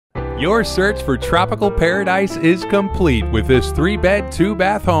Your search for tropical paradise is complete with this 3-bed,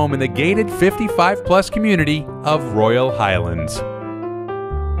 2-bath home in the gated 55-plus community of Royal Highlands.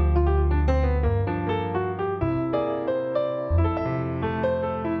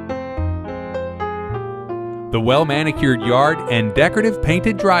 The well-manicured yard and decorative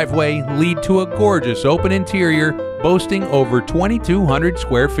painted driveway lead to a gorgeous open interior boasting over 2,200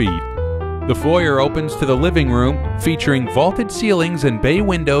 square feet. The foyer opens to the living room, featuring vaulted ceilings and bay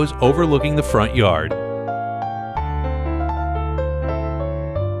windows overlooking the front yard.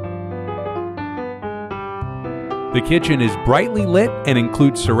 The kitchen is brightly lit and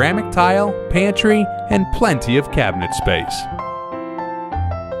includes ceramic tile, pantry, and plenty of cabinet space.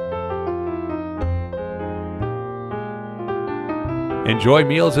 Enjoy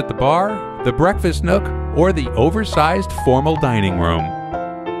meals at the bar, the breakfast nook, or the oversized formal dining room.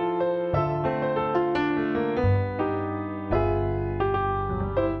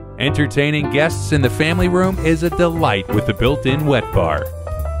 Entertaining guests in the family room is a delight with the built-in wet bar.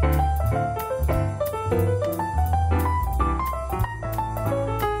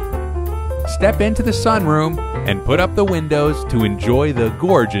 Step into the sunroom and put up the windows to enjoy the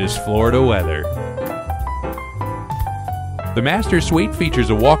gorgeous Florida weather. The master suite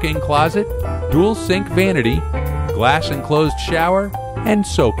features a walk-in closet, dual sink vanity, glass enclosed shower, and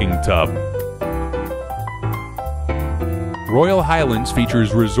soaking tub. Royal Highlands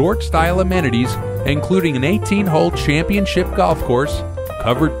features resort-style amenities including an 18-hole championship golf course,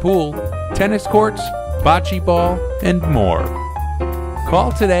 covered pool, tennis courts, bocce ball, and more.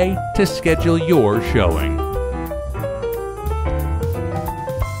 Call today to schedule your showing.